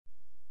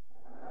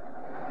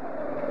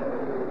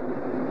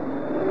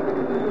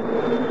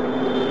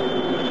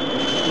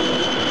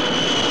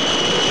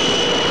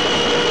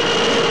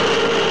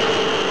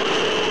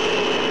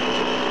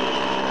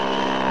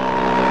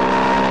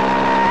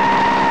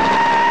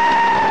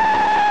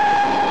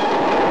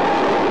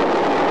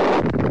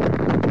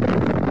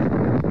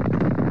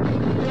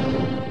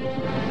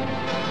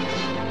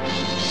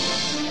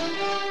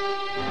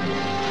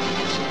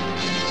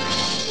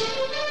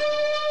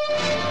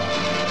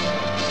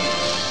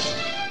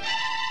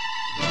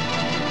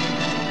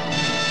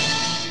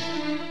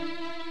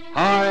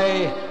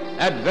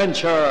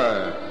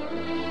adventure.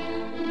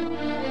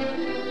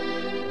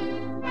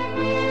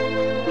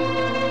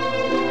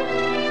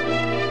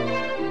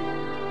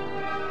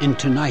 In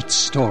tonight's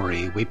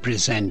story, we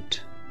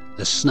present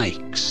The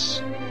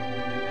Snakes.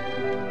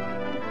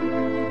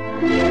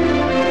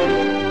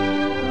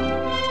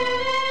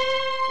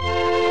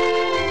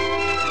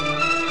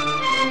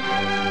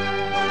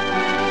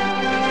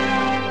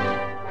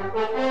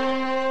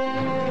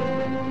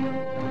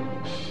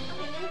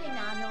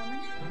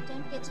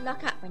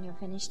 Lock up when you're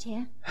finished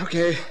here.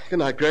 Okay. Good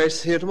night,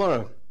 Grace. See you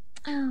tomorrow.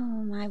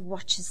 Oh, my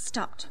watch has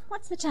stopped.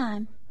 What's the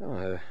time? Oh,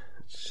 let's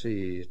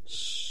see.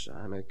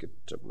 I make it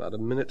about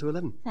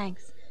 11:50.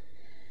 Thanks.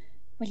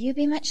 Will you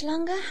be much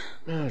longer?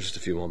 Oh, just a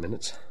few more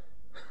minutes.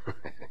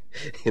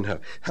 You know,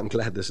 I'm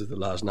glad this is the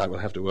last night we'll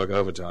have to work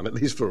overtime, at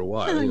least for a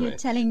while. Anyway. You're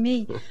telling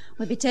me.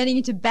 We'll be turning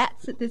into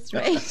bats at this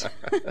rate.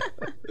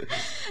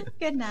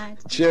 Good night.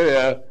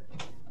 Cheerio.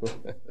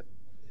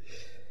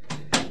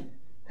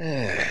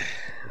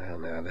 Well,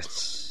 now,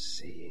 let's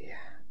see.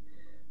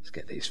 Let's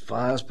get these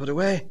fires put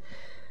away,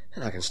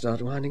 and I can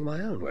start winding my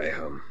own way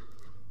home.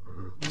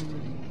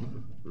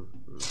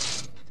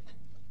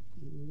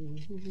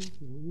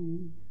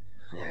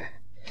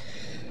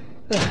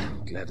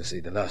 I'm glad to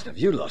see the last of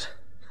you lot.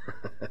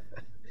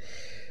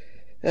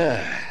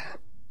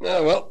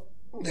 Well,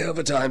 the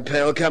overtime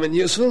pay will come in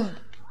useful.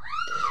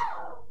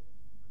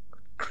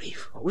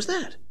 Grief, what was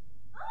that?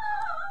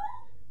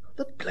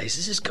 The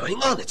blazes is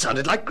going on. It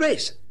sounded like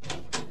Grace.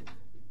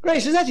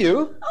 Grace, is that you?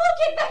 Oh,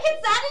 get back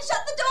inside and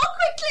shut the door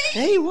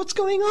quickly. Hey, what's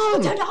going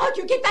on? Don't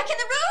argue. Get back in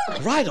the room.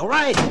 All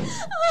right.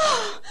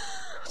 Oh.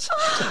 What's the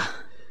matter?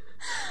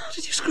 What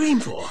did you scream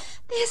for?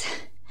 There's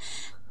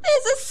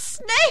a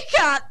snake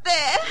out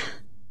there.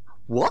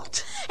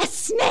 What? A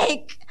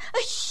snake.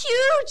 A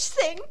huge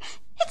thing.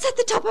 It's at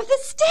the top of the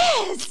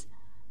stairs.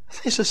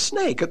 There's a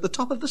snake at the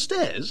top of the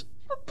stairs?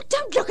 But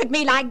don't look at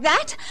me like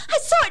that. I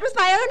saw it with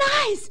my own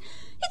eyes.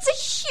 It's a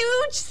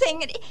huge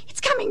thing. It's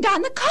coming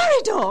down the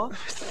corridor.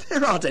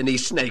 There aren't any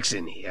snakes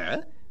in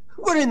here.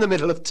 We're in the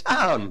middle of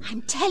town.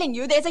 I'm telling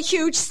you, there's a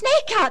huge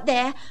snake out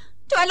there.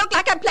 Do I look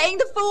like I'm playing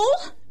the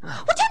fool?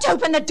 Well, don't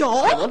open the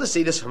door. I want to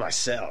see this for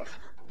myself.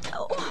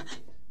 Oh.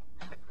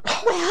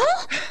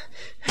 Well?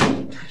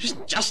 There's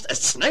just a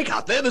snake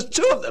out there. There's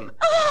two of them.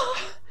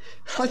 Oh.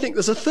 I think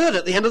there's a third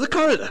at the end of the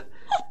corridor.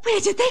 Where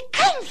did they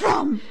come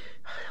from?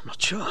 I'm not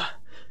sure.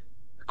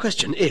 The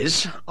question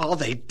is, are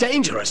they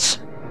dangerous?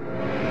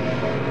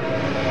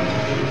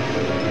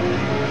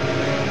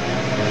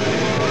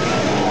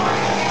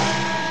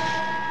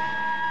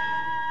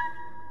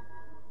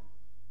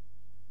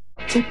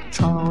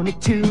 Tiptronic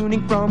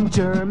tuning from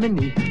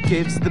Germany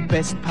gives the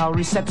best power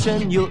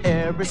reception you'll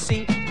ever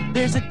see.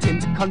 There's a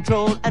tint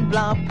control and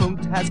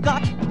Blaupunkt has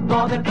got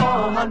more than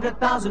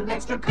 400,000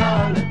 extra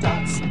color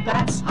dots.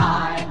 That's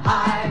high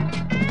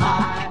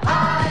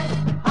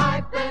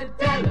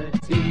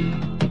fidelity.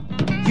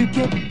 You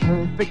get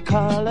perfect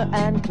color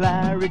and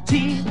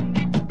clarity.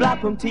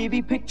 Blaupunkt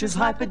TV pictures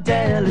high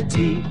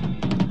fidelity.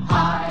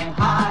 High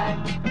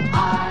fidelity.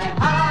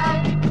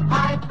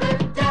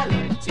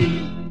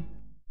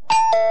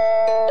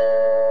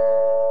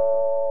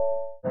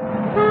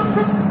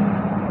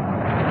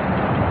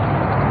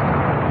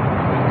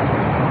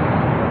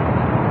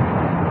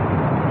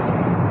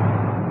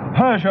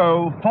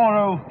 Peugeot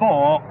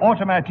 404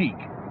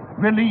 Automatique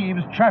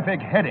relieves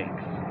traffic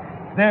headaches.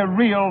 They're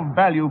real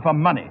value for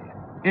money,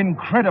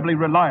 incredibly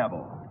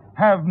reliable,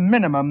 have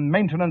minimum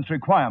maintenance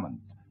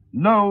requirements,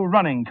 low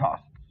running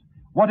costs.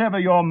 Whatever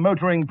your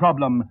motoring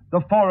problem,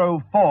 the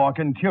 404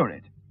 can cure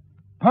it.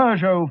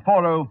 Peugeot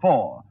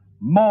 404,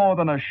 more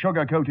than a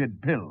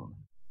sugar-coated pill.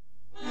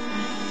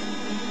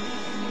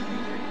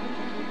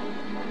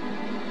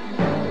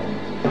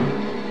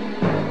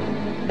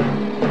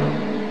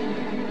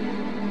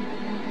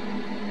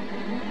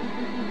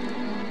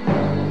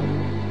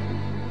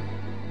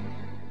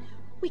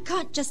 We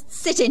can't just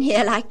sit in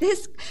here like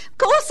this.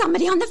 Call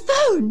somebody on the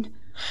phone.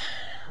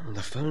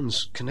 The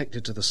phone's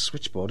connected to the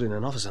switchboard in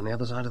an office on the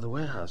other side of the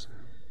warehouse.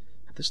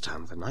 At this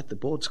time of the night, the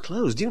board's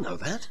closed. Do you know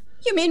that?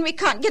 You mean we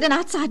can't get an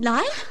outside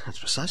line? That's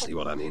precisely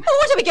what I mean. Well,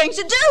 what are we going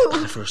to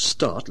do? For a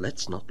start,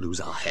 let's not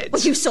lose our heads.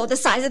 Well, you saw the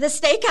size of the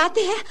snake out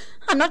there.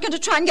 I'm not going to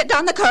try and get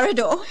down the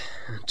corridor.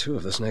 Two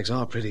of the snakes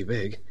are pretty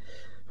big.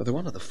 But the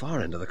one at the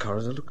far end of the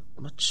corridor looked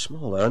much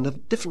smaller and of a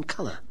different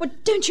colour. Well,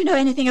 don't you know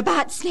anything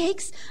about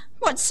snakes?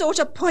 What sort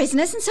are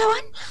poisonous and so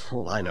on?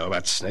 All I know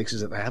about snakes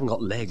is that they haven't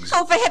got legs.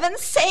 Oh, for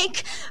heaven's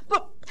sake!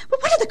 But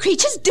what are the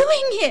creatures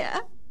doing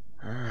here?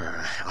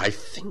 I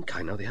think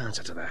I know the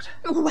answer to that.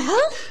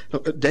 Well?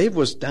 Look, Dave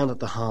was down at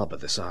the harbour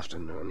this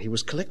afternoon. He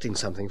was collecting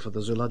something for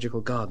the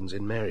Zoological Gardens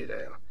in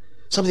Marydale.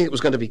 Something that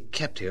was going to be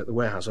kept here at the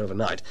warehouse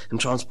overnight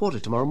and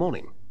transported tomorrow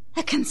morning.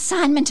 A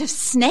consignment of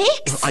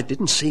snakes? I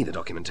didn't see the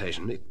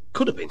documentation. It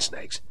could have been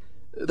snakes.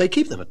 They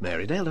keep them at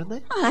Marydale, don't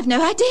they? I've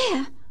no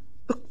idea.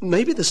 Look,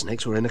 maybe the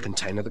snakes were in a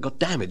container that got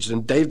damaged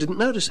and Dave didn't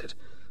notice it.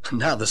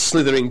 Now the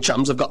slithering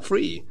chums have got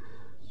free.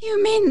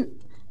 You mean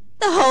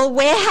the whole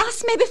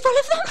warehouse may be full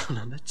of them?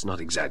 No, let's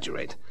not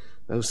exaggerate.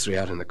 Those three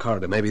out in the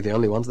corridor may be the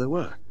only ones there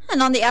were.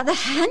 And on the other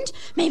hand,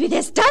 maybe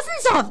there's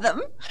dozens of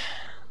them.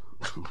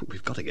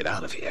 We've got to get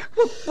out of here.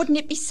 Well, wouldn't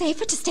it be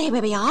safer to stay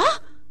where we are?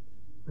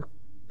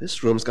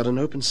 This room's got an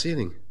open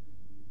ceiling.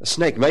 A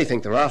snake may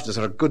think the rafters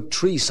are a good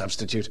tree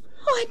substitute.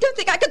 Oh, I don't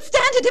think I could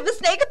stand it if a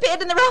snake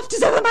appeared in the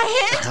rafters over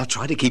my head. I'll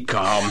try to keep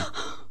calm.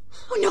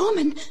 Oh,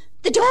 Norman,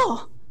 the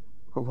door.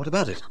 Well, what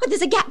about it? Oh,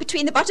 there's a gap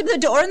between the bottom of the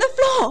door and the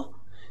floor.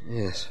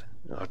 Yes.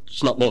 Oh,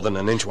 it's not more than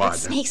an inch wide. But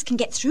snakes can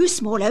get through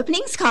small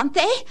openings, can't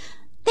they?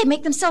 They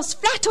make themselves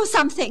flat or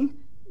something.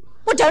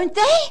 Well, don't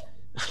they?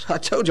 I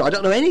told you I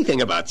don't know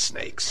anything about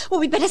snakes. Well,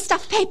 we'd better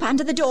stuff paper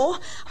under the door.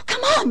 Oh,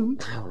 come on.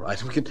 All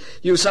right, we could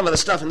use some of the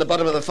stuff in the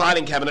bottom of the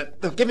filing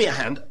cabinet. Give me a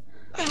hand.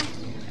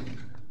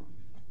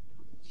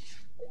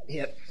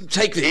 Here,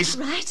 take these.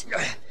 Right.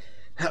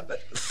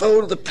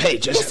 Fold the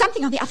pages. There's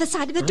something on the other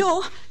side of the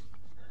door.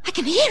 I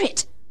can hear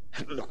it.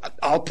 Look,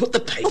 I'll put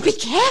the papers... Oh, be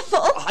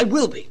careful. I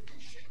will be.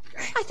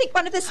 I think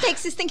one of the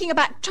snakes is thinking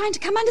about trying to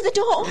come under the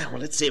door. Yeah, well,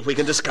 let's see if we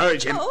can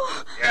discourage him.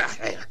 Oh. Yeah.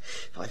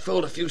 If I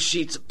fold a few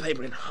sheets of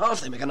paper in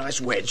half, they make a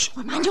nice wedge.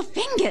 Well, mind your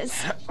fingers.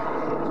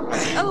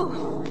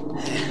 Oh.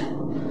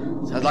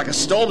 Sounds like a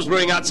storm's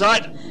brewing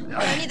outside.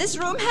 Only this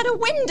room had a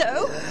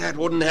window. That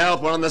wouldn't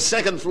help. We're on the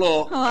second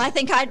floor. Oh, I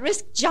think I'd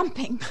risk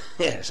jumping.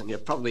 Yes, and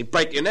you'd probably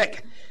break your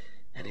neck.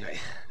 Anyway,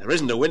 there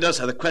isn't a window,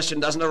 so the question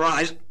doesn't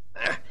arise.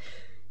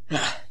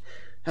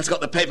 That's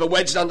got the paper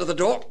wedged under the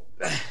door.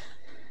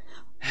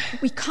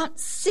 We can't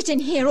sit in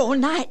here all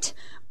night.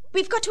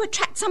 We've got to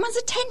attract someone's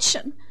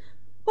attention.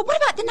 Well, what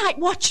about the night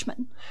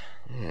watchman?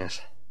 Yes.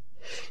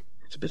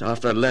 It's a bit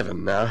after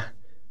 11 now.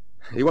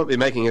 He won't be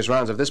making his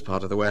rounds of this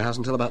part of the warehouse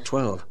until about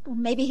 12. Well,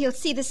 maybe he'll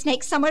see the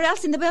snake somewhere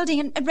else in the building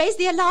and raise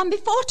the alarm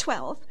before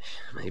 12.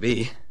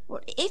 Maybe.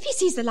 Well, if he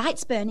sees the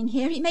lights burning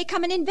here, he may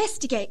come and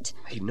investigate.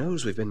 He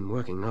knows we've been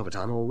working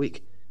overtime all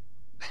week.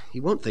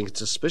 He won't think it's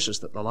suspicious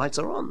that the lights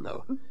are on,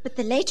 though. But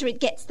the later it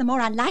gets, the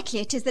more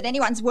unlikely it is that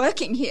anyone's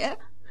working here.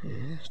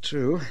 Yeah,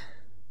 true.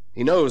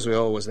 He knows we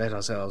always let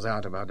ourselves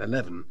out about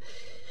 11.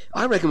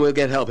 I reckon we'll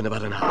get help in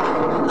about an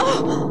hour.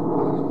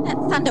 Oh! That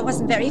thunder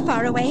wasn't very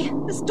far away.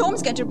 The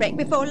storm's going to break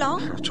before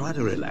long. Now, try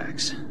to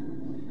relax.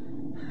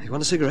 You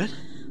want a cigarette?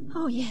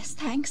 Oh, yes,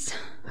 thanks.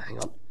 Hang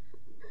on.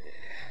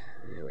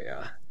 Here we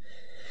are.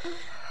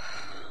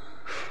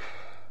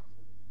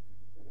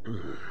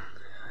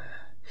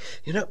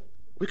 You know,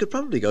 we could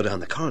probably go down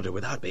the corridor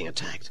without being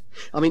attacked.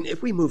 I mean,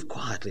 if we move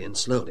quietly and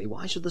slowly,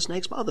 why should the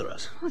snakes bother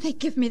us? Oh, they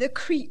give me the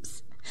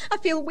creeps. I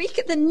feel weak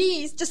at the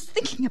knees just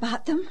thinking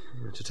about them.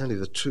 To tell you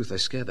the truth, they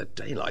scare the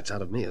daylights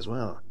out of me as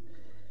well.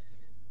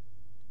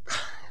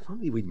 If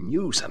only we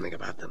knew something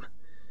about them.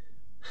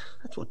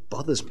 That's what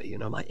bothers me,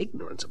 my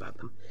ignorance about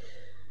them.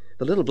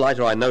 The little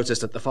blighter I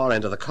noticed at the far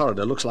end of the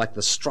corridor looks like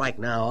the strike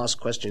now, ask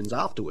questions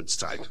afterwards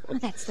type. Oh,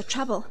 that's the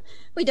trouble.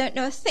 We don't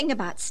know a thing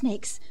about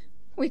snakes.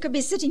 We could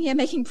be sitting here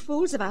making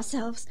fools of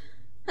ourselves.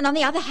 And on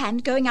the other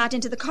hand, going out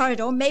into the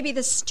corridor may be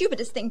the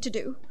stupidest thing to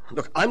do.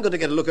 Look, I'm going to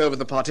get a look over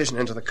the partition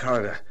into the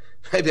corridor.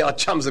 Maybe our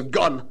chums have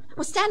gone.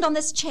 Well, stand on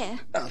this chair.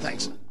 Oh,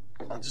 thanks.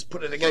 I'll just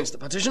put it against the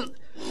partition.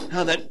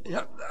 And then,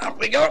 up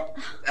we go.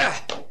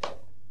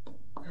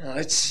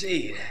 Let's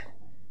see.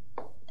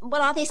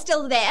 Well, are they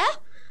still there?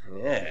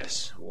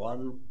 Yes.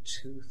 1,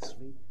 2,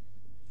 3,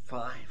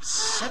 5,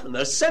 7.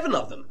 There's 7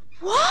 of them.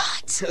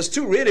 What? There's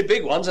 2 really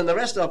big ones, and the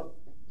rest are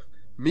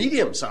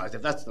medium-sized,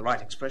 if that's the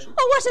right expression.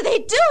 Oh, what are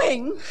they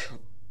doing?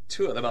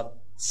 2 of them are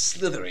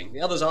slithering.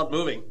 The others aren't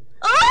moving.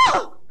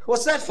 Oh!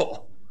 What's that for?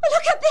 Well,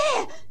 look up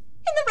there! In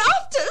the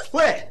rafters!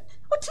 Where?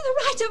 Oh, to the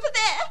right over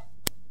there.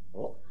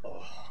 Oh,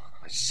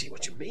 I see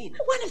what you mean.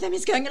 One of them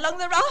is going along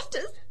the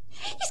rafters.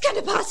 He's going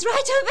to pass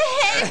right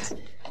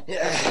overhead.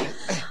 Yeah.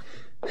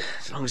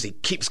 As long as he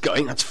keeps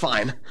going, that's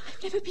fine.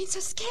 I've never been so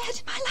scared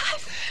in my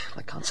life.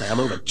 I can't say I'm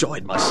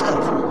overjoyed myself.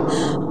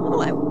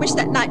 Oh, I wish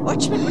that night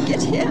watchman would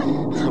get here.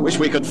 I wish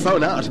we could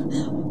phone out.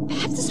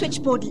 Perhaps the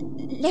switchboard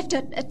left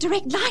a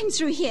direct line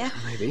through here.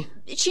 Maybe.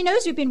 She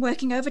knows we've been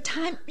working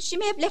overtime. She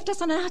may have left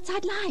us on an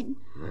outside line.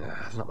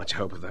 There's not much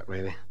hope of that,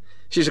 really.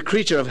 She's a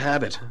creature of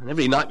habit, and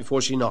every night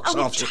before she knocks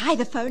We'll off... try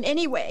the phone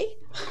anyway.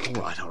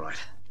 All right.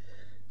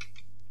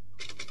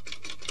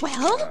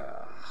 Well?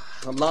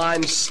 The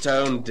line's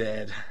stone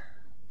dead.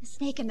 The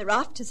snake in the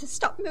rafters has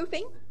stopped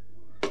moving.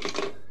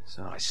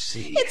 So I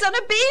see. It's on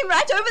a beam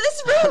right over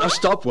this room. Now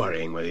stop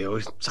worrying, will you?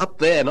 It's up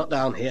there, not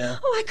down here.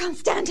 Oh, I can't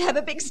stand to have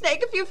a big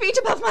snake a few feet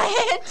above my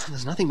head.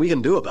 There's nothing we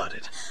can do about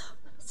it.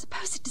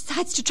 Suppose it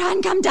decides to try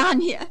and come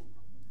down here.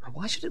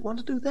 Why should it want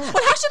to do that?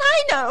 Well, how should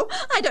I know?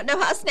 I don't know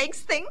how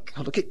snakes think.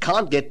 Oh, look, it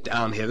can't get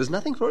down here. There's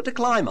nothing for it to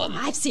climb on.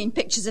 I've seen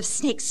pictures of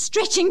snakes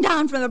stretching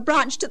down from a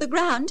branch to the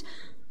ground.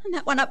 And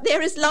that one up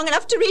there is long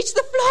enough to reach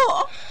the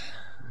floor.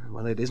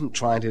 Well, it isn't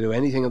trying to do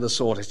anything of the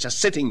sort. It's just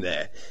sitting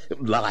there.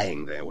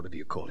 Lying there, whatever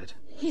you call it.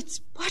 It's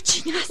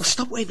watching us. Well,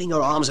 stop waving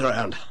your arms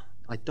around.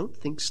 I don't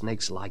think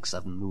snakes like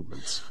sudden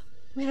movements.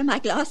 Where are my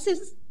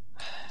glasses?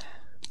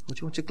 What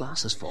do you want your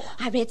glasses for?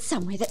 I read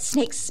somewhere that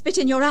snakes spit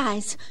in your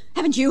eyes.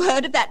 Haven't you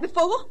heard of that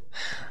before?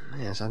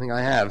 Yes, I think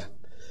I have.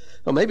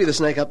 Or maybe the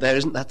snake up there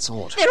isn't that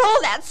sort. They're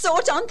all that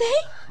sort, aren't they?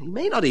 He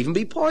may not even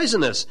be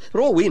poisonous. For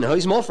all we know,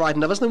 he's more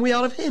frightened of us than we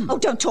are of him. Oh,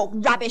 don't talk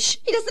rubbish.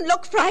 He doesn't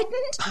look frightened.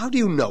 How do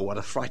you know what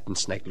a frightened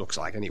snake looks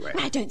like, anyway?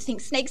 I don't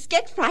think snakes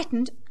get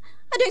frightened.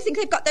 I don't think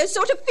they've got those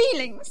sort of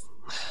feelings.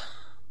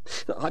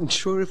 I'm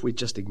sure if we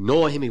just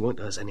ignore him, he won't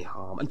do us any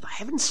harm. And for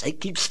heaven's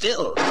sake, keep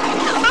still.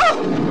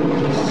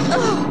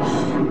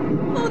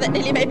 Oh, that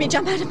nearly made me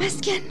jump out of my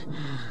skin.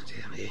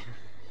 Dear me.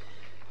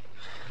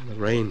 The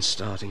rain's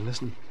starting,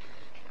 listen.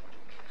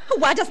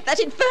 Why doesn't that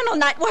infernal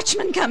night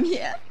watchman come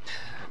here?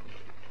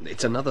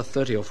 It's another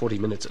 30 or 40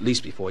 minutes at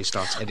least before he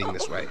starts heading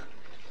this way.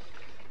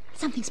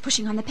 Something's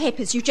pushing on the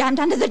papers you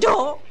jammed under the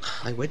door.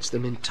 I wedged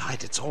them in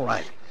tight. It's all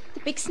right. The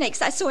big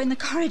snakes I saw in the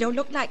corridor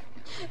looked like...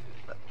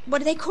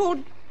 What are they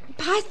called?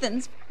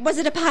 Pythons. Was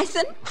it a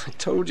python? I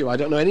told you I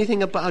don't know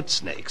anything about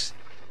snakes.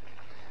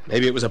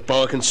 Maybe it was a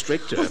boa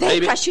constrictor. Well, they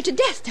Maybe... crush you to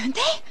death, don't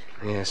they?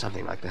 Yeah,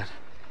 something like that.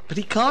 But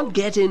he can't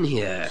get in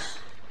here.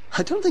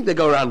 I don't think they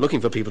go around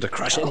looking for people to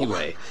crush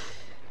anyway.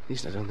 At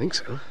least I don't think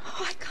so.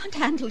 Oh, I can't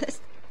handle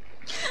this.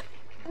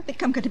 I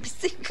think I'm going to be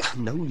sick.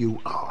 No, you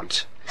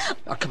aren't.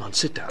 Now, come on,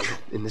 sit down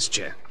in this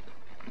chair.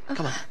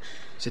 Come on,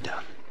 sit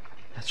down.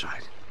 That's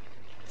right.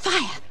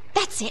 Fire.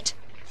 That's it.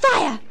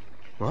 Fire.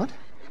 What?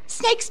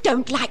 Snakes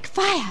don't like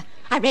fire.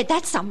 I read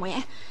that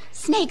somewhere.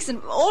 Snakes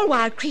and all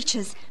wild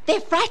creatures, they're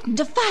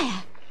frightened of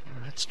fire.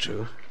 That's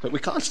true. But we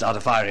can't start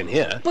a fire in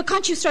here. Well,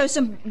 can't you throw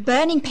some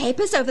burning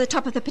papers over the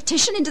top of the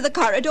petition into the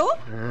corridor?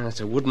 It's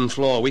a wooden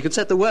floor. We could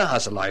set the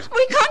warehouse alight.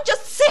 We can't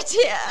just sit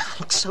here.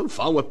 Look, so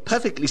far we're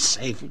perfectly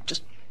safe. We've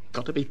just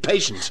got to be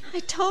patient. I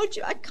told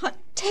you I can't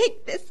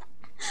take this.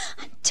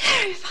 I'm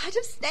terrified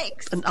of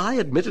snakes. And I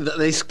admitted that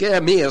they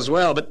scare me as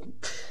well, but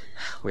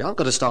we aren't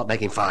going to start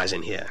making fires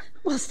in here.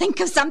 Well, think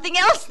of something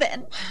else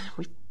then.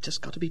 We've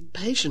just got to be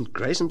patient,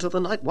 Grace, until the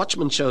night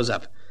watchman shows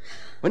up.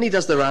 When he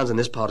does the rounds in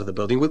this part of the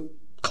building, we'll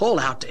call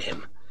out to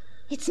him.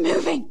 It's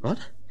moving. What?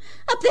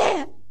 Up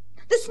there.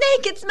 The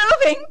snake, it's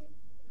moving.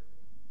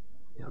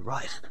 You're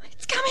right.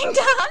 It's coming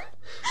down.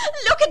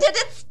 Look at it.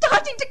 It's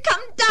starting to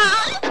come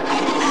down.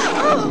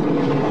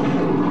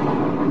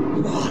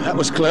 Oh, that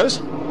was close.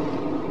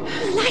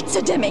 The lights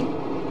are dimming.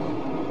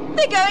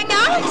 They're going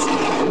out.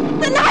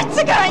 The lights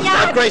are going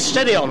out. Now, Grace,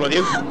 steady on with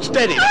you.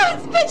 Steady. Oh,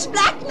 it's pitch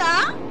black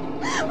now.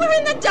 We're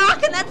in the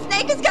dark and that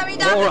snake is coming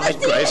down All from right, the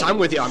ceiling. Grace, I'm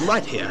with you. I'm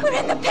right here. We're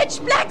in the pitch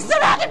black,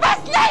 surrounded by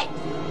snakes.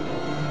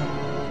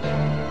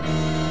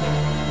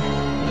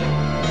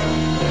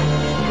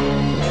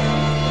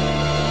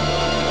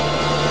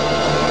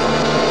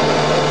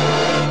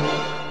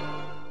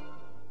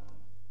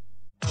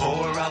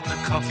 Pour out the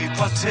coffee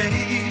pot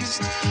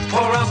taste.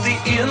 Pour out the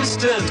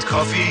instant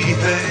coffee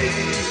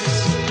haze.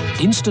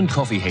 Instant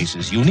Coffee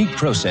Haze's unique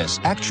process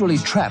actually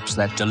traps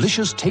that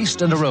delicious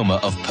taste and aroma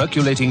of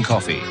percolating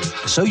coffee.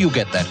 So you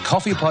get that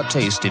coffee pot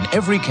taste in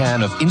every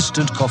can of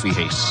Instant Coffee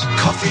Haze.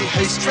 Coffee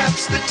haze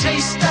traps the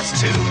taste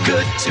that's too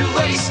good to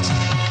waste.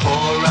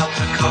 Pour out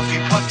the coffee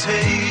pot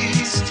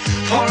taste.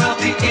 Pour out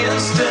the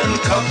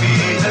instant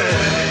coffee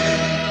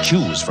haze.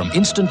 Choose from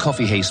Instant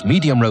Coffee Haze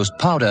Medium Roast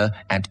Powder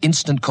and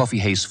Instant Coffee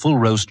Haze Full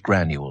Roast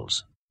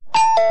Granules.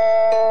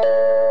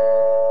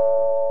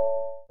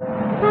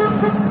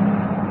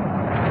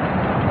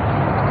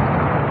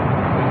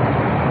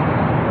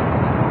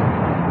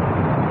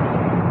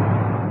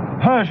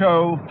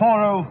 Peugeot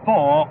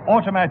 404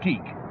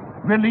 Automatique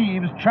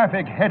relieves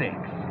traffic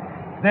headaches.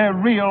 They're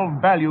real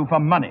value for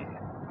money,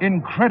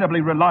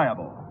 incredibly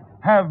reliable,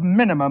 have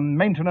minimum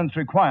maintenance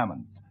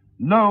requirements,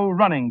 low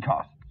running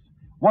costs.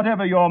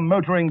 Whatever your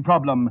motoring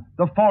problem,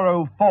 the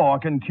 404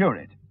 can cure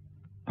it.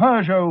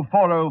 Peugeot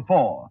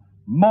 404,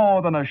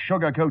 more than a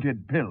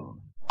sugar-coated pill.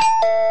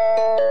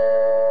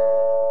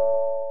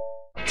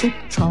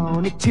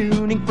 Tiptronic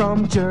tuning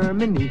from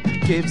Germany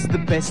gives the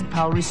best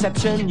power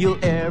reception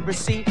you'll ever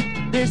see.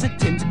 There's a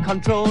tint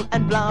control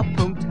and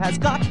Blaupunkt has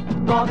got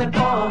more than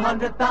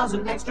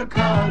 400,000 extra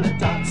color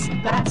dots.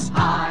 That's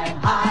high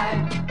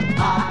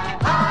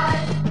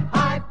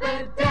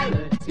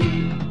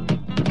fidelity.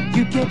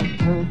 You get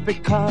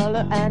perfect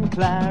color and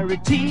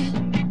clarity.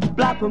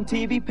 Blaupunkt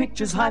TV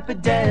pictures high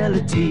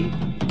fidelity.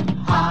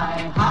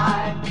 High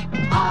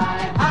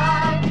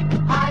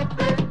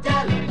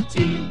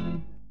fidelity.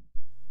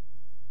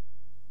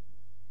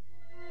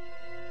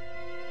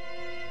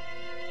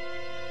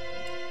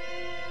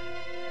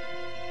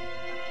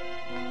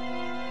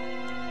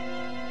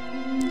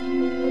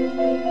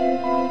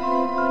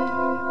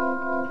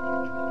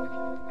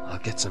 I'll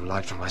get some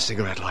light from my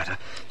cigarette lighter.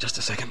 Just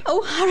a second.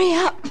 Oh, hurry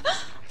up.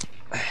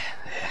 There,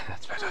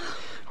 that's better.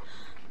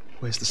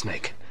 Where's the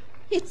snake?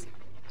 It's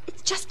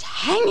just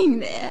hanging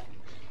there.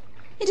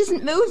 It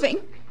isn't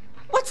moving.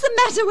 What's the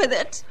matter with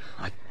it?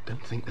 I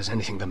don't think there's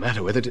anything the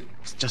matter with it.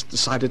 It's just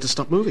decided to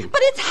stop moving.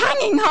 But it's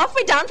hanging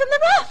halfway down from the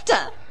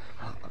rafter.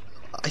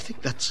 I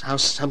think that's how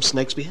some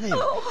snakes behave.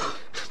 Oh.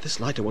 This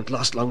lighter won't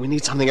last long. We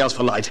need something else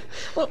for light.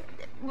 Well,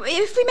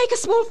 if we make a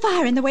small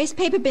fire in the waste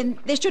paper bin,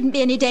 there shouldn't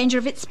be any danger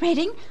of it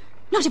spreading.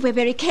 Not if we're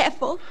very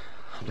careful.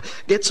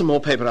 Get some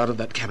more paper out of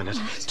that cabinet.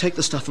 Right. Take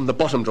the stuff from the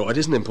bottom drawer. It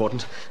isn't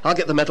important. I'll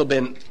get the metal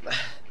bin. I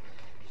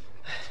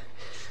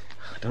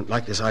don't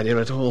like this idea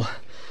at all.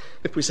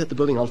 If we set the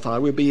building on fire,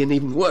 we'll be in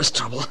even worse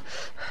trouble.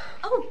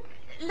 Oh,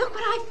 look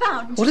what I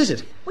found. What is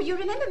it? Well, you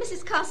remember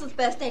Mrs. Castle's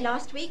birthday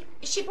last week?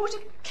 She brought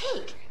a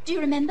cake. Do you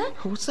remember?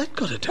 What's that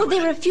got to do Well, with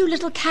there were a few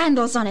little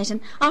candles on it,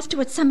 and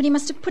afterwards somebody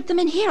must have put them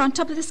in here on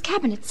top of this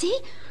cabinet, see?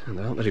 it?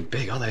 They aren't very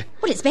big, are they?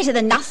 Well, it's better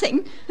than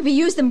nothing. If we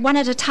use them one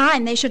at a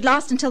time, they should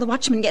last until the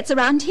watchman gets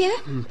around here.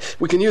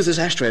 We can use this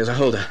ashtray as a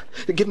holder.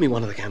 Give me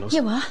one of the candles.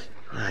 You are.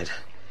 Right.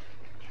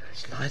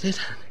 Slide it.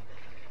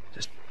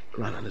 Just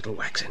run a little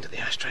wax into the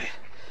ashtray.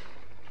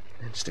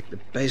 Then stick the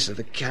base of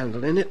the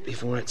candle in it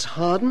before it's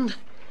hardened.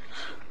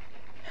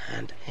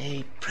 And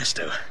hey,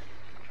 presto.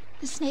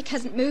 The snake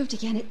hasn't moved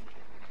again.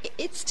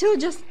 It's still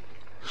just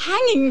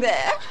hanging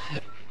there.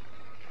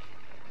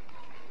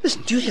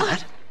 Listen, do you hear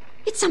that?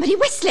 It's somebody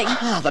whistling.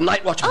 Ah, the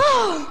night watchman.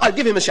 Oh! I'll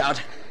give him a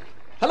shout.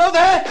 Hello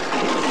there!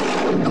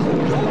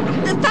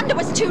 The thunder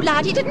was too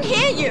loud. He didn't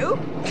hear you.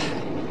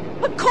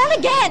 But call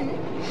again.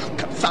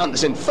 Confound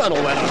this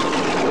infernal weather.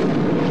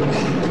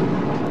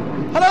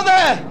 Hello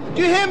there!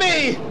 Do you hear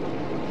me?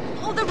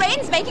 Oh, the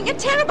rain's making a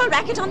terrible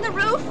racket on the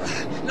roof.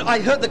 No, I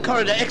heard the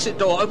corridor exit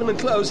door open and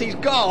close. He's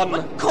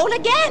gone. Call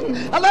again.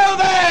 Hello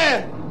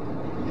there!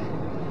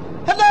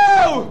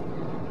 Hello!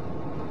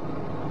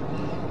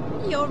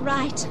 You're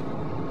right.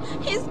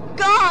 He's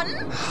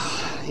gone.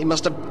 He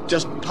must have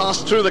just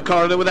passed through the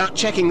corridor without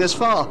checking this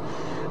far.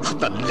 Oh,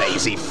 the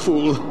lazy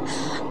fool.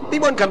 He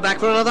won't come back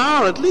for another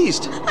hour at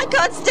least. I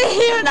can't stay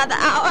here another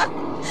hour.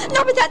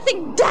 Not with that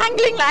thing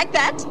dangling like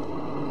that.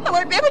 I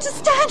won't be able to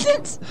stand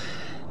it.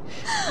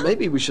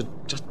 Maybe we should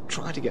just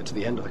try to get to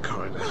the end of the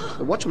corridor.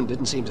 The watchman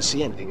didn't seem to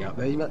see anything out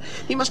there.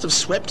 He must have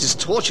swept his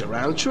torch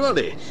around,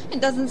 surely. It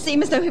doesn't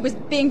seem as though he was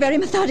being very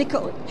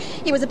methodical.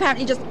 He was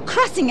apparently just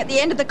crossing at the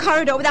end of the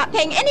corridor without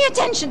paying any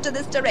attention to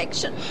this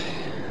direction.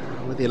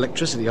 With the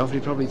electricity off,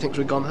 he probably thinks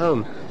we've gone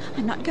home.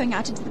 I'm not going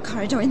out into the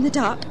corridor in the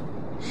dark.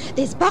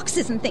 There's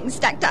boxes and things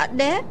stacked out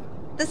there.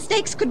 The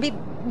snakes could be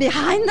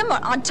behind them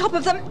or on top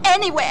of them,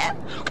 anywhere.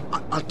 Look,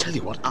 I'll tell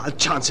you what, I'll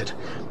chance it.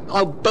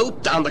 I'll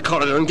bolt down the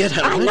corridor and get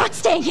her. I'm not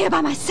staying here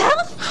by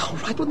myself. All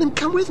right, well then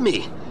come with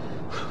me.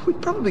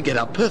 We'd probably get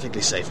out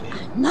perfectly safely.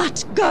 I'm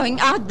not going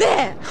out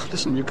there.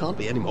 Listen, you can't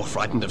be any more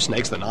frightened of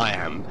snakes than I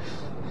am.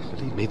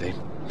 Believe me,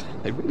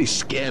 they really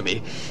scare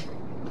me.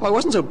 If I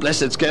wasn't so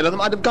blessed scared of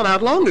them, I'd have gone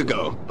out long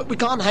ago. But we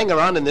can't hang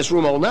around in this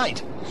room all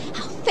night.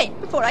 I'll faint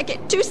before I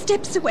get 2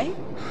 steps away.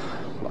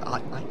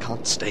 I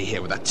can't stay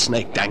here with that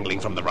snake dangling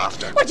from the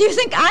rafter. What, do you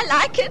think I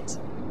like it?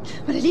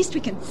 But at least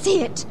we can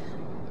see it.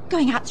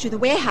 Going out through the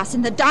warehouse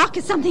in the dark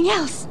is something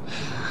else.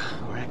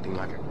 We're acting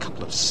like a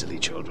couple of silly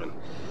children.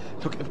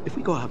 Look, if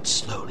we go out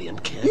slowly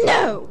and carefully...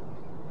 No!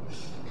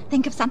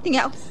 Think of something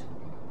else.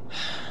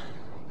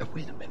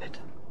 Wait a minute.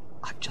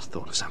 I've just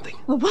thought of something.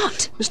 Well,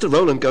 what? Mr.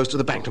 Rowland goes to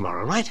the bank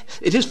tomorrow, right?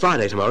 It is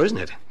Friday tomorrow, isn't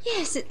it?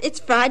 Yes, it's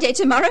Friday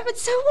tomorrow, but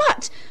so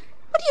what?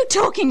 What are you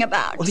talking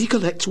about? Well, he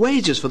collects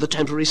wages for the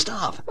temporary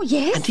staff. Oh,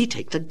 yes? And he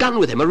takes a gun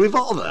with him, a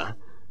revolver.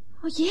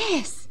 Oh,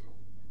 yes.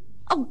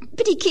 Oh,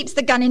 but he keeps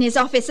the gun in his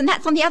office, and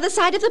that's on the other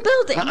side of the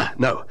building.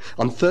 No.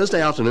 On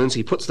Thursday afternoons,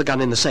 he puts the gun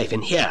in the safe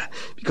in here,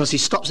 because he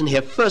stops in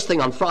here first thing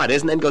on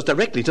Fridays and then goes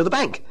directly to the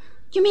bank.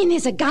 You mean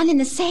there's a gun in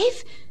the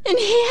safe? In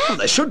here? Well,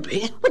 there should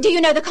be. Well, do you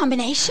know the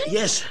combination?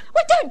 Yes.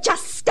 Well, don't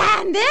just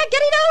stand there.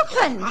 Get it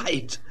open.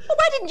 Right. Well,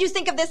 why didn't you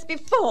think of this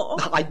before?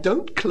 I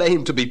don't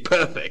claim to be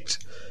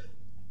perfect.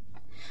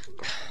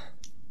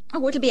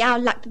 Oh, it'll be our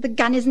luck that the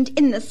gun isn't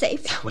in the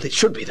safe. Well, it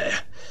should be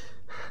there.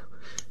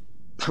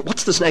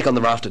 What's the snake on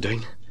the rafter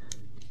doing?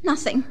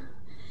 Nothing.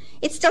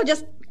 It's still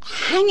just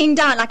hanging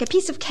down like a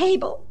piece of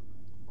cable.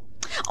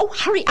 Oh,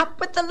 hurry up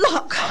with the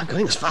lock. I'm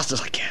going as fast as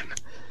I can.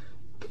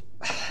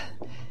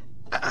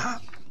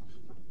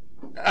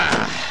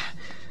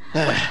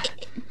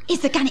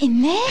 Is the gun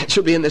in there? It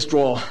should be in this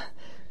drawer.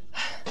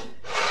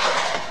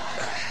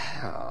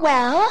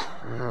 Well?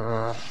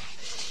 Well,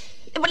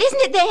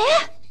 isn't it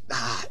there?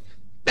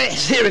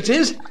 Yes, here it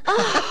is.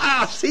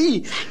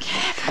 See?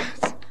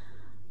 Heavens.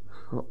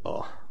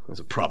 Uh-oh, there's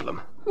a problem.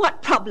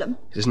 What problem?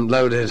 It isn't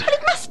loaded. But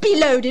it must be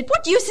loaded.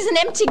 What use is an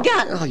empty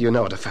gun? Oh, you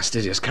know what a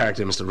fastidious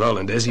character Mr.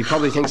 Rowland is. He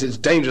probably thinks it's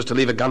dangerous to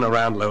leave a gun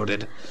around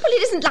loaded. Well,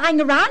 it isn't lying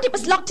around. It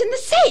was locked in the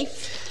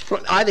safe.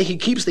 Well, either he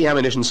keeps the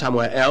ammunition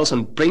somewhere else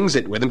and brings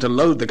it with him to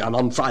load the gun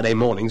on Friday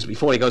mornings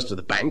before he goes to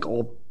the bank,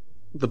 or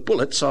the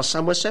bullets are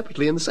somewhere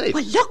separately in the safe.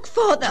 Well, look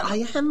for them.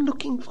 I am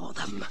looking for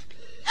them.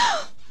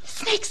 The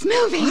snake's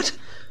moving. What?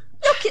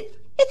 Look,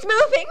 it's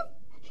moving.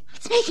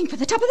 It's making for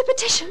the top of the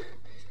petition.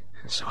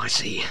 So I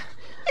see.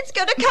 It's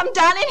going to come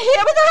down in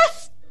here with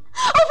us.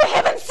 Oh, for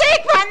heaven's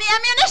sake, find the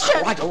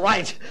ammunition. All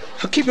right.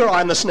 Keep your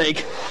eye on the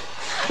snake.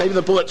 Maybe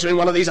the bullets are in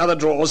one of these other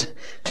drawers. Oh,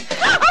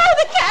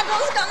 the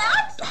candle's gone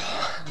out.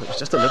 It was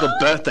just a little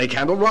birthday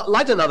candle.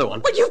 Light another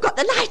one. Well, you've got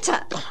the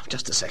lighter. Oh,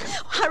 just a second.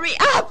 Hurry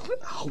up.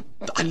 Oh,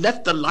 I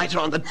left the lighter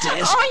on the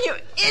desk. Oh, you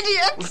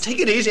idiot. Take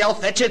it easy, I'll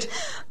fetch it.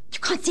 You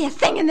can't see a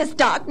thing in this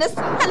darkness,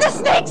 and the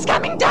snake's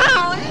coming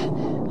down.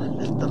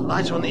 The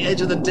lighter on the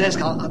edge of the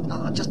desk.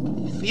 I'll just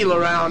feel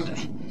around.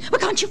 Well,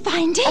 can't you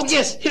find it? Oh,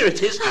 yes, here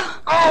it is.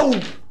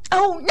 Oh!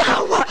 Oh,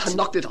 now what? I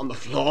knocked it on the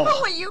floor.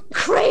 Oh, are you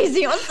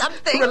crazy or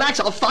something? Relax,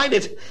 I'll find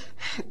it.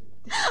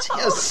 It's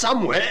here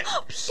somewhere.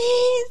 Oh,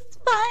 please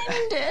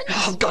find it.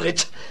 Oh, I've got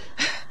it.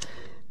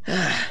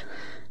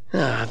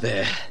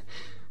 There.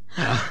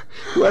 Now,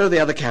 where are the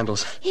other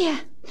candles? Here,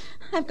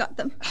 I've got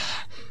them.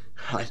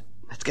 Right,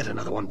 let's get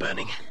another one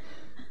burning.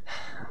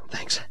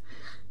 Thanks.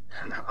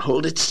 Now,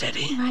 hold it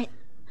steady. Right.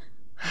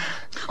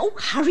 Oh,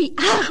 hurry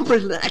up.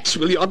 Relax,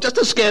 will you? I'm just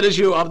as scared as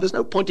you are. There's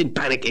no point in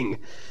panicking.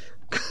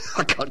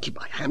 I can't keep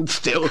my hand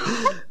still.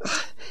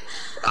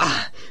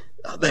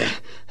 There.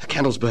 The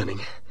candle's burning.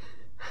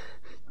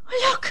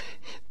 Look.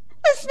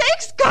 The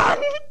snake's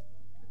gone.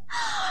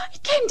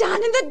 It came down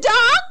in the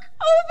dark.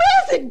 Oh,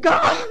 where's it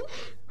gone?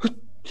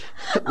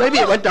 Maybe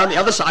it went down the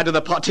other side of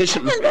the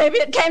partition. And maybe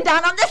it came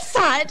down on this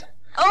side.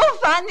 Oh,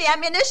 find the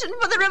ammunition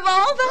for the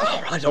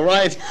revolver. All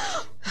right.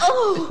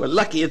 Oh. If we're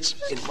lucky, it's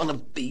in one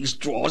of these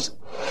drawers.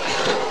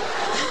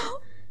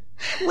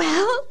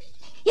 Well,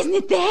 isn't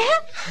it there?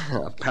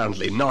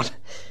 Apparently not.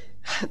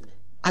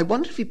 I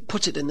wonder if he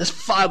puts it in this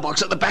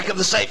firebox at the back of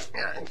the safe.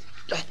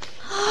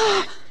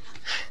 Oh,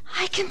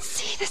 I can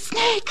see the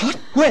snake. What?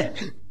 Where?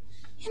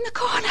 In the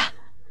corner.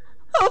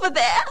 Over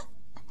there.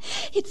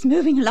 It's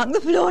moving along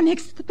the floor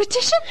next to the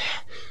partition.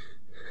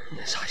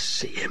 Yes, I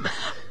see him.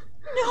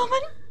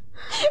 Norman,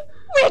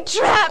 we're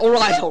trapped. All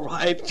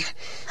right.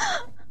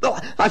 Oh,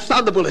 I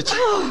found the bullets.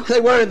 Oh. They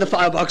were in the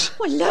firebox.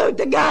 Well, load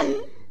the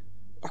gun.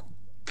 Oh,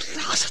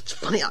 glass, it's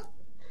funny. I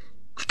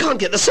can't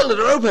get the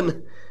cylinder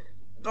open.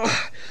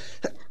 Oh,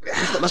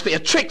 there must be a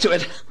trick to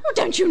it. Oh,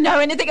 don't you know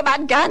anything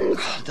about guns?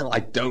 Oh, no, I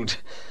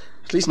don't.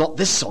 At least not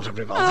this sort of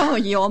revolver. Oh,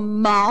 you're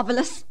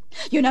marvellous.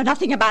 You know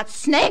nothing about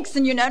snakes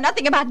and you know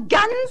nothing about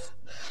guns.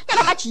 You're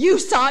not much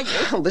use, are you?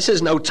 Oh, this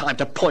is no time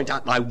to point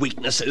out my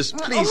weaknesses.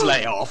 Please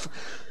lay off.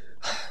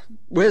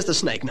 Where's the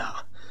snake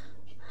now?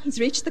 He's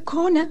reached the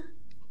corner.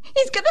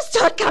 He's going to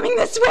start coming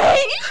this way.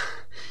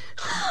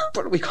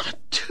 What are we going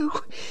to do?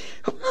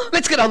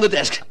 Let's get on the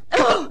desk.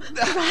 Oh,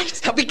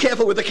 right. Now be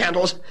careful with the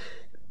candles.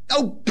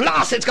 Oh,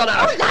 blast, it's gone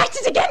out. Oh, light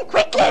it again,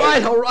 quickly.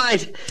 All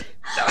right.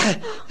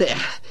 There.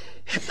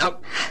 Now,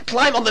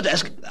 climb on the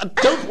desk.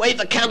 Don't wave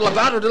the candle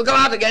about or it'll go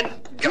out again.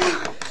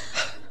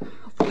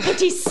 For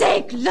pity's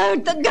sake,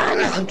 load the gun.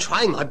 I'm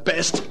trying my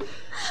best.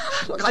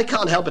 Look, I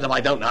can't help it if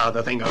I don't know how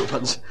the thing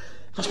opens.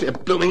 It must be a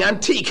blooming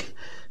antique.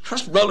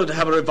 Trust Roland to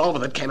have a revolver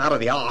that came out of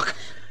the Ark.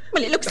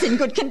 Well, it looks in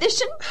good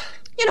condition.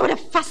 You know what a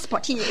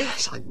fusspot he is.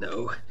 Yes, I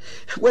know.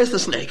 Where's the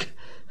snake?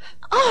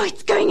 Oh,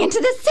 it's going into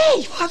the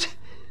safe. What?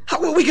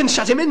 Well, we can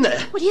shut him in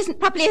there. Well, he isn't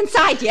properly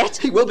inside yet.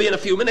 He will be in a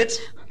few minutes.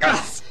 There's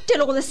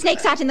still all the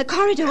snakes out in the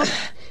corridor.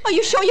 Are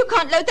you sure you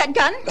can't load that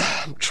gun?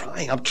 I'm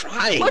trying.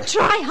 Well,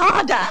 try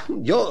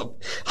harder. You're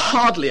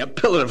hardly a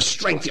pillar of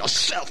strength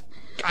yourself.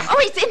 Oh,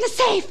 it's in the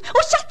safe.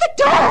 Oh, shut the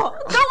door.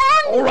 Go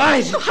on. All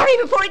right. Oh, hurry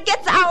before it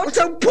gets out. Oh,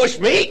 don't push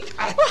me.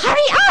 Well,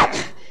 hurry up.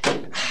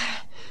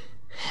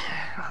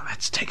 Oh,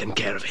 that's taken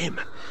care of him.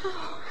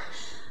 Oh,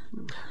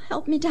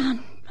 help me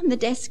down from the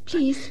desk,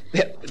 please.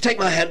 Here, take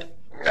my hand.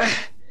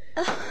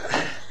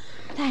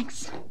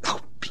 Thanks. Oh,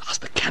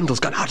 blast, the candle's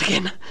gone out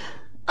again.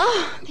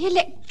 Oh, the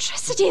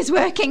electricity is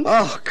working.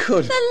 Oh,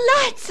 good. The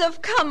lights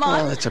have come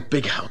on. Oh, that's a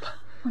big help.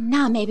 Well,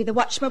 now maybe the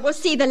watchman will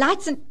see the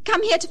lights and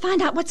come here to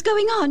find out what's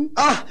going on.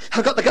 Ah,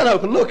 I've got the gun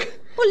open, look.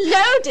 Well,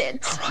 load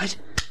it. All right.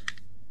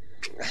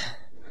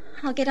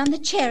 I'll get on the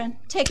chair and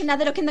take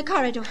another look in the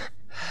corridor.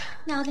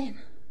 Now then,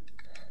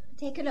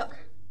 take a look.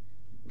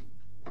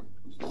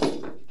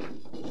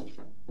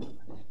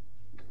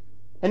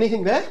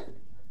 Anything there?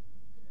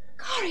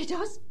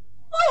 Corridors?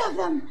 All of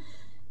them.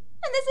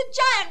 And there's a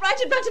giant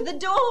right in front of the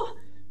door.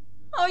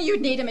 Oh,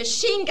 you'd need a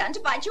machine gun to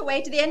fight your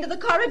way to the end of the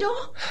corridor.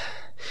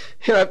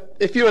 You know,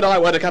 if you and I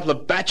weren't a couple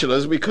of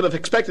bachelors, we could have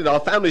expected our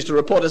families to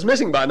report us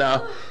missing by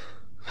now.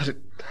 But it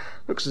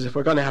looks as if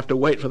we're going to have to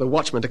wait for the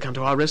watchman to come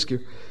to our rescue.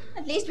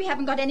 At least we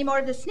haven't got any more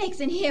of the snakes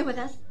in here with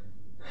us.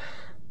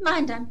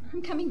 Mind,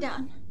 I'm coming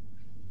down.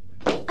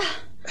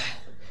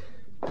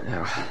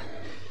 Now,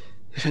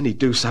 if any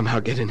do somehow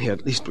get in here,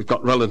 at least we've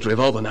got Roland's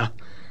revolver now.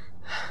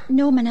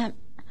 Norman,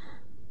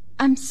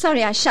 I'm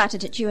sorry I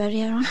shouted at you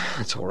earlier on.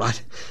 That's all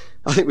right.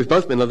 I think we've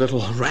both been a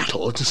little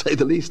rattled, to say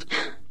the least.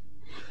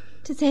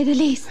 To say the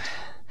least.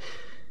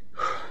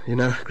 You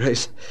know,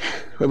 Grace,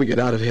 when we get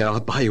out of here, I'll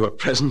buy you a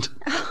present.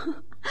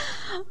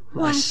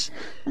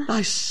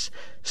 Nice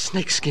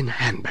snakeskin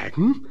handbag,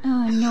 hmm?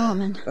 Oh,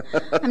 Norman.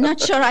 I'm not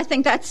sure I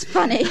think that's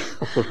funny.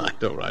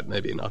 All right,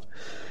 maybe not.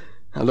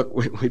 Now, look,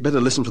 we'd better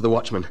listen for the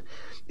watchman.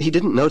 He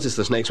didn't notice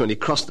the snakes when he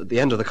crossed at the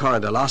end of the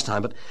corridor last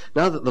time, but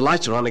now that the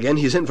lights are on again,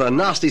 he's in for a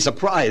nasty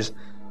surprise.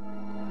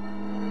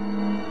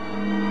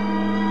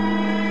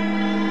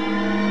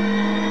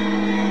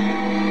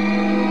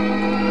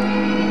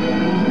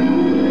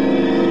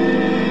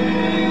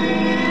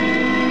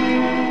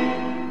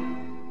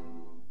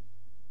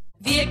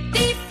 Wirkt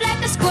die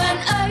Flattersquan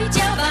uit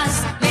jou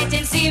was met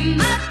een sim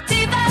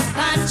active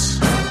punch.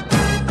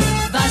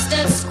 Was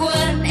dat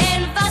squan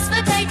en was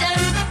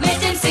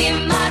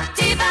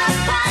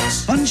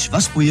Punch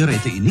waspoeier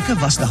het 'n unieke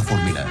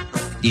wasdagformule.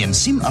 Die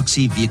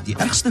ensiemaksie week die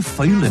ergste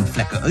vuil en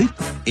vlekke uit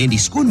en die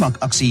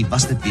skoonmaakaksie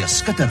was dit weer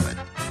skitterwit.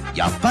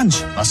 Ja,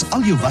 Punch was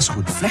al jou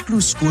wasgoed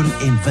vlekloos skoon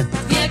en wit.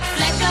 Week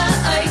vlekke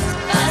uit,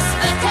 was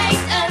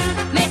witheid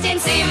in, met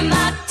enzym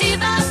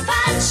activa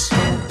Punch.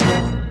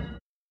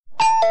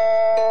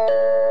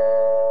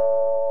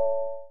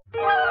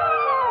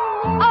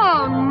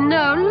 Oh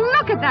no,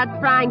 look at that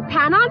frying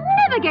pan. I'll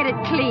never get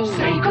it clean.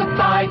 Say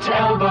goodbye to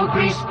elbow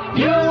grease.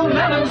 New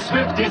Lemon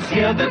Swift is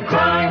here, the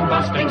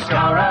grime-busting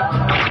scourer.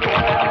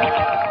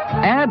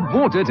 Add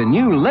water to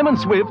new Lemon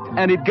Swift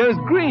and it goes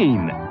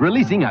green,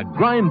 releasing a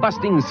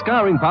grime-busting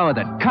scouring power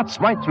that cuts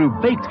right through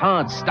baked,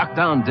 hard,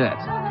 stuck-down dirt.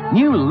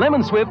 New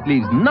Lemon Swift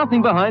leaves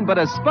nothing behind but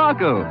a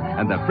sparkle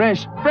and the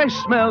fresh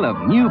smell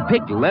of new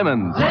picked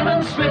lemons.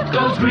 Lemon Swift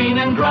goes green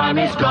and grime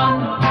is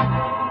gone.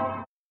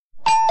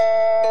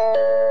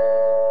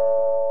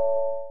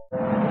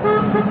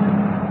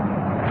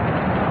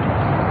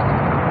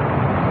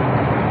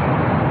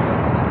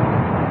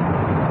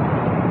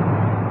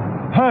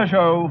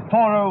 Peugeot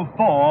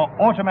 404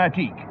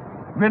 Automatique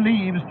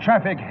relieves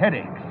traffic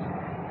headaches.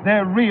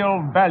 They're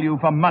real value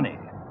for money,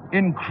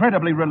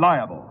 incredibly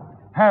reliable,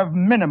 have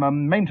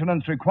minimum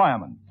maintenance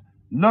requirements,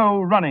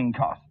 low running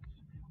costs.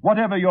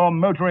 Whatever your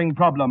motoring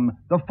problem,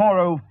 the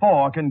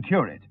 404 can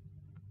cure it.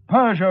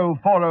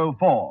 Peugeot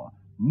 404,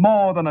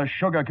 more than a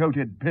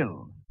sugar-coated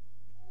pill.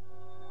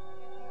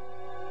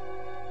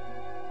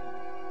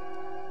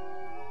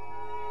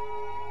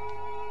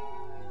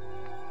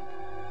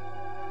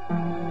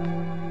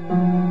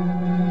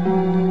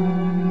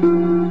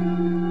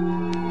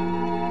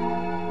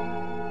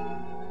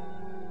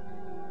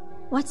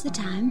 What's the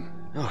time?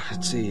 Oh,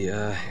 let's see,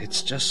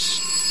 it's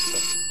just...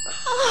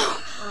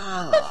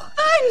 The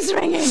phone's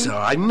ringing. So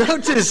I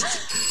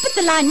noticed. But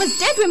the line was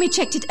dead when we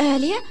checked it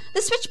earlier.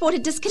 The switchboard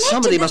had disconnected.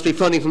 Somebody must be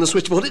phoning from the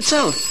switchboard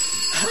itself.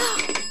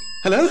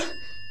 Hello?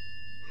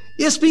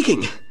 Yes,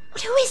 speaking.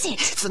 But who is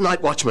it? It's the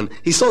night watchman.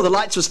 He saw the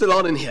lights were still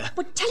on in here.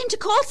 Well, tell him to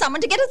call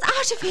someone to get us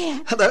out of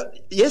here. Hello?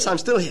 Yes, I'm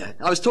still here.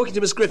 I was talking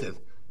to Miss Griffith.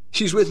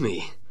 She's with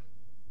me.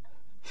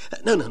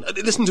 No,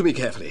 listen to me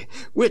carefully.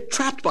 We're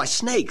trapped by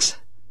snakes.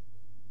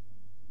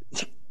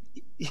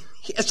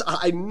 Yes,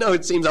 I know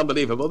it seems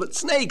unbelievable, but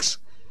snakes.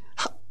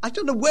 I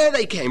don't know where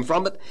they came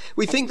from, but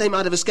we think they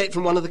might have escaped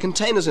from one of the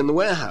containers in the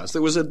warehouse.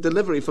 There was a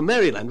delivery from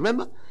Maryland,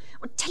 remember?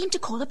 Well, tell him to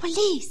call the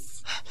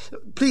police.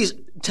 Please,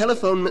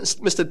 telephone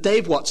Mr.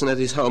 Dave Watson at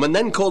his home and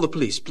then call the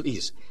police,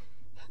 please.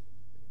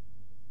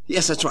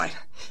 Yes, that's right.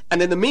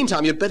 And in the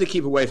meantime, you'd better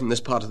keep away from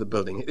this part of the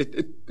building.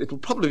 It will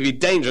probably be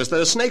dangerous.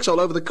 There are snakes all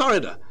over the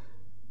corridor.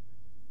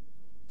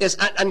 Yes,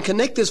 and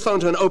connect this phone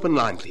to an open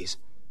line, please.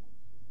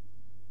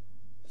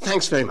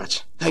 Thanks very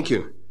much. Thank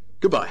you.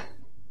 Goodbye.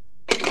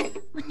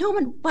 Well,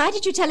 Norman, why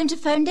did you tell him to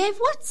phone Dave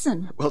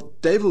Watson? Well,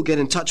 Dave will get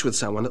in touch with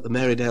someone at the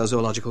Marydale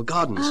Zoological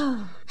Gardens.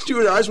 Oh. Do you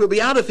realize we'll be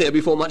out of here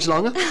before much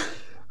longer?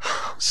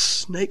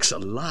 Snakes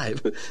alive.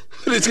 But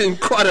it's been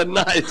quite a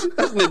night,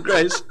 hasn't it,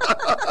 Grace?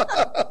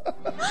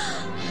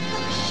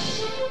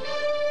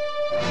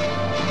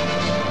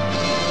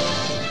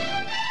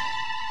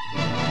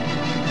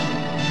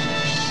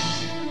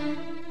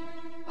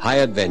 High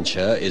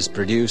Adventure is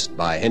produced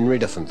by Henry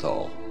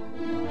Diffenthal.